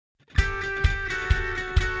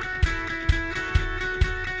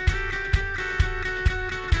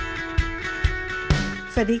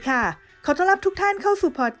สวัสดีค่ะขอต้อนรับทุกท่านเข้า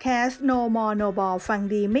สู่พอดแคสต์ No More No Ball ฟัง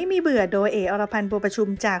ดีไม่มีเบื่อโดยอรพันธ์ บัวประชุม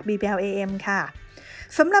จาก BBLAM ค่ะ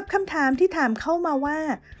สำหรับคำถามที่ถามเข้ามาว่า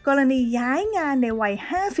กรณีย้ายงานในวัย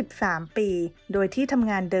53ปีโดยที่ทำ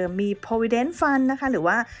งานเดิมมี Provident Fund นะคะหรือ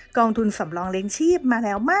ว่ากองทุนสำรองเลี้ยงชีพมาแ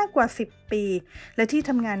ล้วมากกว่า10ปีและที่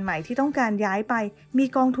ทำงานใหม่ที่ต้องการย้ายไปมี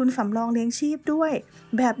กองทุนสำรองเลี้ยงชีพด้วย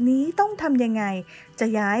แบบนี้ต้องทำยังไงจะ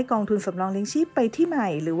ย้ายกองทุนสำรองเลี้ยงชีพไปที่ใหม่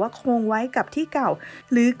หรือว่าคงไว้กับที่เก่า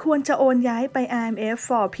หรือควรจะโอนย้ายไป IMF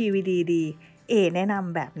for PVD ดีแนะน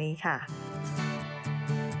ำแบบนี้ค่ะ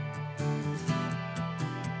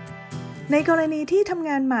ในกรณีที่ทำ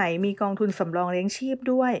งานใหม่มีกองทุนสำรองเลี้ยงชีพ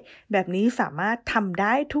ด้วยแบบนี้สามารถทำไ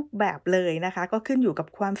ด้ทุกแบบเลยนะคะก็ขึ้นอยู่กับ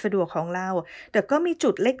ความสะดวกของเราแต่ก็มีจุ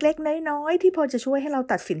ดเล็กๆน้อยๆที่พอจะช่วยให้เรา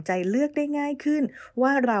ตัดสินใจเลือกได้ง่ายขึ้นว่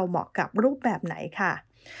าเราเหมาะกับรูปแบบไหนค่ะ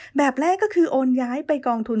แบบแรกก็คือโอนย้ายไปก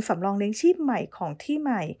องทุนสำรองเลี้ยงชีพใหม่ของที่ใ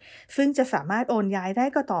หม่ซึ่งจะสามารถโอนย้ายได้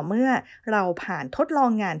ก็ต่อเมื่อเราผ่านทดลอ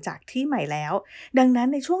งงานจากที่ใหม่แล้วดังนั้น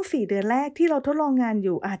ในช่วง4เดือนแรกที่เราทดลองงานอ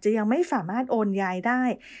ยู่อาจจะยังไม่สามารถโอนย้ายได้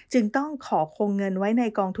จึงต้องขอคงเงินไว้ใน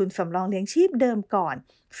กองทุนสำรองเลี้ยงชีพเดิมก่อน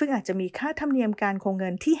ซึ่งอาจจะมีค่าธรรมเนียมการคงเงิ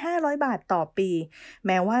นที่500 บาทต่อปีแ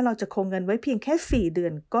ม้ว่าเราจะคงเงินไว้เพียงแค่4เดือ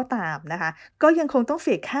นก็ตามนะคะก็ยังคงต้องเ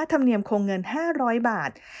สียค่าธรรมเนียมคงเงิน500 บาท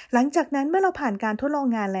หลังจากนั้นเมื่อเราผ่านการทดลอง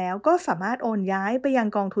งานแล้วก็สามารถโอนย้ายไปยัง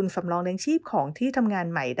กองทุนสำรองเลี้ยงชีพของที่ทำงาน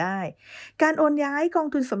ใหม่ได้การโอนย้ายกอง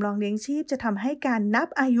ทุนสำรองเลี้ยงชีพจะทำให้การนับ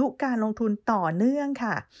อายุการลงทุนต่อเนื่อง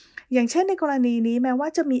ค่ะอย่างเช่นในกรณีนี้แม้ว่า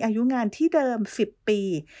จะมีอายุงานที่เดิม10ปี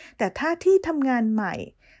แต่ถ้าที่ทำงานใหม่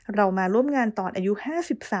เรามาร่วมงานตอนอายุ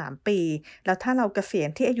53ปีแล้วถ้าเราเกษียณ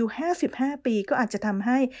ที่อายุ55ปีก็อาจจะทำใ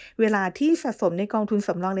ห้เวลาที่สะสมในกองทุนส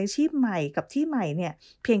ำรองเลี้ยงชีพใหม่กับที่ใหม่เนี่ย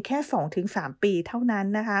เพียงแค่ 2-3 ปีเท่านั้น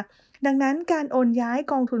นะคะดังนั้นการโอนย้าย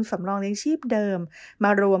กองทุนสำรองเลี้ยงชีพเดิมม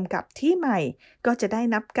ารวมกับที่ใหม่ก็จะได้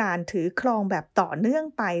นับการถือครองแบบต่อเนื่อง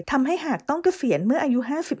ไปทำให้หากต้องเกษียณเมื่ออายุ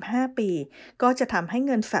55ปีก็จะทำให้เ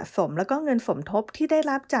งินสะสมแล้วก็เงินสมทบที่ได้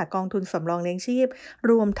รับจากกองทุนสำรองเลี้ยงชีพ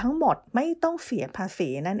รวมทั้งหมดไม่ต้องเสียภาษี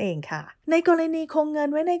นั่นเองค่ะในกรณีคงเงิน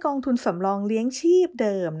ไว้ในกองทุนสำรองเลี้ยงชีพเ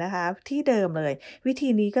ดิมนะคะที่เดิมเลยวิธี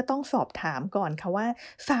นี้ก็ต้องสอบถามก่อนค่ะว่า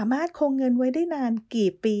สามารถคงเงินไว้ได้นานกี่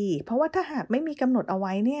ปีเพราะว่าถ้าหากไม่มีกำหนดเอาไ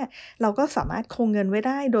ว้เนี่ยเราก็สามารถคงเงินไว้ไ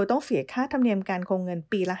ด้โดยต้องเสียค่าธรรมเนียมการคงเงิน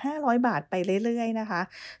ปีละ500 บาทไปเรื่อยๆนะคะ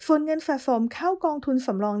ส่วนเงินสะสมเข้ากองทุนส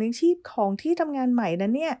ำรองเลี้ยงชีพของที่ทำงานใหม่นั้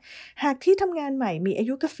นเนี่ยหากที่ทำงานใหม่มีอา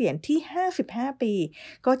ยุเกษียณที่55ปี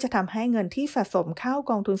ก็จะทำให้เงินที่สะสมเข้า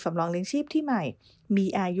กองทุนสำรองเลี้ยงชีพที่ใหม่มี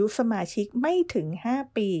อายุสมาชิกไม่ถึง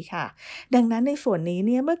5ปีค่ะดังนั้นในส่วนนี้เ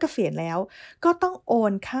นี่ยเมื่อเกษียณแล้วก็ต้องโอ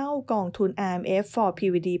นเข้ากองทุน IMF for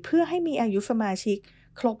PVD เพื่อให้มีอายุสมาชิก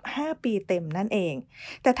ครบ5ปีเต็มนั่นเอง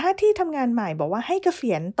แต่ถ้าที่ทำงานใหม่บอกว่าให้เก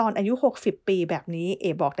ษียณตอนอายุ60ปีแบบนี้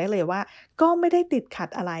บอกได้เลยว่าก็ไม่ได้ติดขัด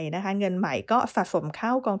อะไรนะคะเงินใหม่ก็สะสมเข้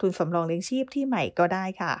ากองทุนสำรองเลี้ยงชีพที่ใหม่ก็ได้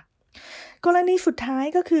ค่ะกรณีสุดท้าย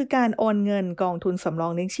ก็คือการโอนเงินกองทุนสำรอ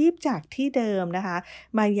งเลี้ยงชีพจากที่เดิมนะคะ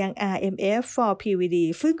มายัง IMF for PVD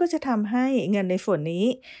ซึ่งก็จะทำให้เงินในส่วนนี้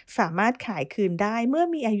สามารถขายคืนได้เมื่อ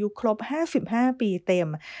มีอายุครบ55ปีเต็ม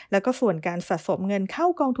แล้วก็ส่วนการสะสมเงินเข้า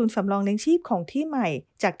กองทุนสำรองเลี้ยงชีพของที่ใหม่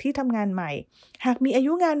จากที่ทำงานใหม่หากมีอา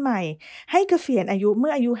ยุงานใหม่ให้เกษียณอายุเมื่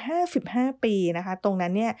ออายุ55ปีนะคะตรงนั้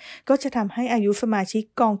นเนี่ยก็จะทำให้อายุสมาชิก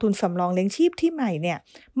กองทุนสำรองเลี้ยงชีพที่ใหม่เนี่ย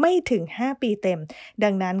ไม่ถึง5ปีเต็มดั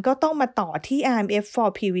งนั้นก็ต้องมาต่อที่ IMF for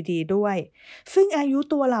PVD ด้วยซึ่งอายุ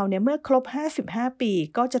ตัวเราเนี่ยเมื่อครบ55ปี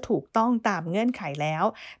ก็จะถูกต้องตามเงื่อนไขแล้ว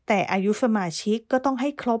แต่อายุสมาชิกก็ต้องให้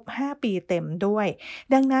ครบ5ปีเต็มด้วย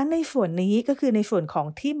ดังนั้นในส่วนนี้ก็คือในส่วนของ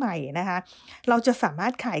ที่ใหม่นะคะเราจะสามาร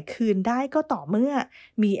ถขายคืนได้ก็ต่อเมื่อ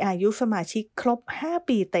มีอายุสมาชิกครบ5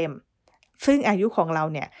ปีเต็มซึ่งอายุของเรา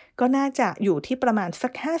เนี่ยก็น่าจะอยู่ที่ประมาณสั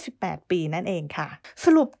ก58ปีนั่นเองค่ะส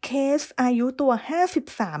รุปเคสอายุตัว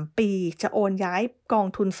53ปีจะโอนย้ายกอง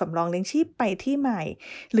ทุนสำรองเลี้ยงชีพไปที่ใหม่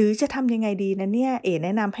หรือจะทำยังไงดีนะเนี่ยแน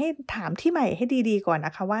ะนำให้ถามที่ใหม่ให้ดีๆก่อนน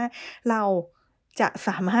ะคะว่าเราจะส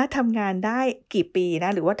ามารถทำงานได้กี่ปีน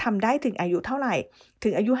ะหรือว่าทำได้ถึงอายุเท่าไหร่ถึ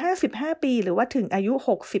งอายุ55ปีหรือว่าถึงอายุ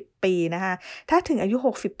60ปีนะคะถ้าถึงอายุ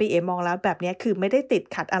60ปีมองแล้วแบบนี้คือไม่ได้ติด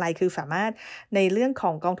ขัดอะไรคือสามารถในเรื่องขอ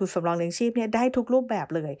งกองทุนสำรองเลี้ยงชีพเนี่ยได้ทุกรูปแบบ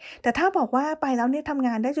เลยแต่ถ้าบอกว่าไปแล้วเนี่ยทำง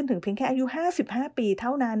านได้จนถึงเพียงแค่อายุ55ปีเท่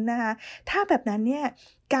านั้นนะคะถ้าแบบนั้นเนี่ย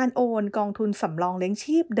การโอนกองทุนสำรองเลี้ยง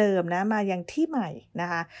ชีพเดิมนะมายังที่ใหม่นะ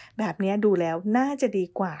คะแบบนี้ดูแล้วน่าจะดี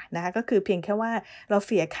กว่านะคะก็คือเพียงแค่ว่าเราเ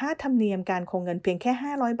สียค่าธรรมเนียมการคงเงินเพียงแค่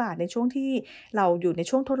500 บาทในช่วงที่เราอยู่ใน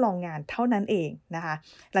ช่วงทดลองงานเท่านั้นเองนะคะ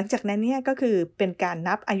หลังจากนั้นเนี่ยก็คือเป็นการ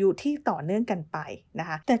นับอายุที่ต่อเนื่องกันไปนะค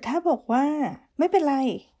ะแต่ถ้าบอกว่าไม่เป็นไร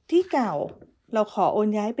ที่เก่า เราขอโอน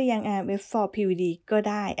ย้ายไปยัง RMF for PVD ก็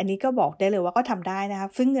ได้ อันนี้ก็บอกได้เลยว่าก็ทำได้นะคะ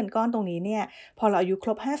ซึ่งเงินก้อนตรงนี้เนี่ยพอเราอายุค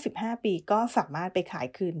รบ55ปีก็สามารถไปขาย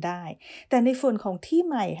คืนได้แต่ในส่วนของที่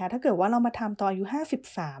ใหม่ค่ะถ้าเกิดว่าเรามาทำตอนอายุ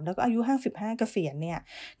53แล้วก็อายุ55เกษียณเนี่ย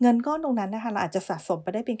เงินก้อนตรงนั้นนะคะเราอาจจะสะสมไป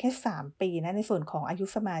ได้เพียงแค่3ปีนะในส่วนของอายุ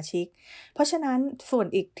สมาชิกเพราะฉะนั้นส่วน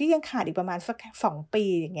อีกที่ยังขาดอีกประมาณสัก2ปี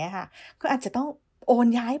อย่างเงี้ยค่ะก็อาจจะต้องโอน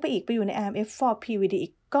ย้ายไปอีกไปอยู่ใน RMF for PVD อี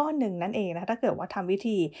กก้อนหนึ่งนั่นเองนะคะถ้าเกิดว่าทำวิ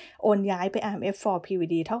ธีโอนย้ายไป RMF for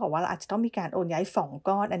PVD เท่ากับว่าเราอาจจะต้องมีการโอนย้าย2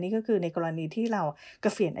ก้อนอันนี้ก็คือในกรณีที่เราเก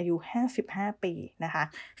ษียณอายุ55ปีนะคะ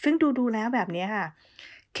ซึ่งดูแล้วแบบนี้ค่ะ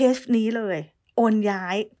เคสนี้เลยโอนย้า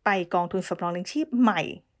ยไปกองทุนสำรองเลี้ยงชีพใหม่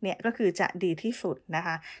เนี่ยก็คือจะดีที่สุดนะค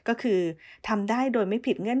ะก็คือทำได้โดยไม่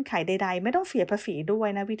ผิดเงื่อนไขใดๆไม่ต้องเสียภาษีด้วย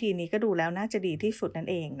นะวิธีนี้ก็ดูแล้วน่าจะดีที่สุดนั่น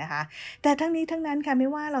เองนะคะแต่ทั้งนี้ทั้งนั้นค่ะไม่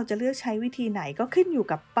ว่าเราจะเลือกใช้วิธีไหนก็ขึ้นอยู่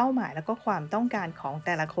กับเป้าหมายแล้วก็ความต้องการของแ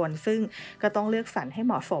ต่ละคนซึ่งก็ต้องเลือกสรรให้เ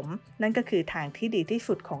หมาะสมนั่นก็คือทางที่ดีที่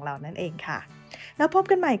สุดของเรานั่นเองค่ะแล้วพบ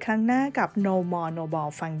กันใหม่ครั้งหน้ากับ No More No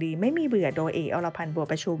Ball ฟังดีไม่มีเบื่อโดยเออรพันธ์บัว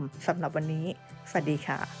ประชุมสำหรับวันนี้สวัสดี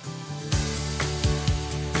ค่ะ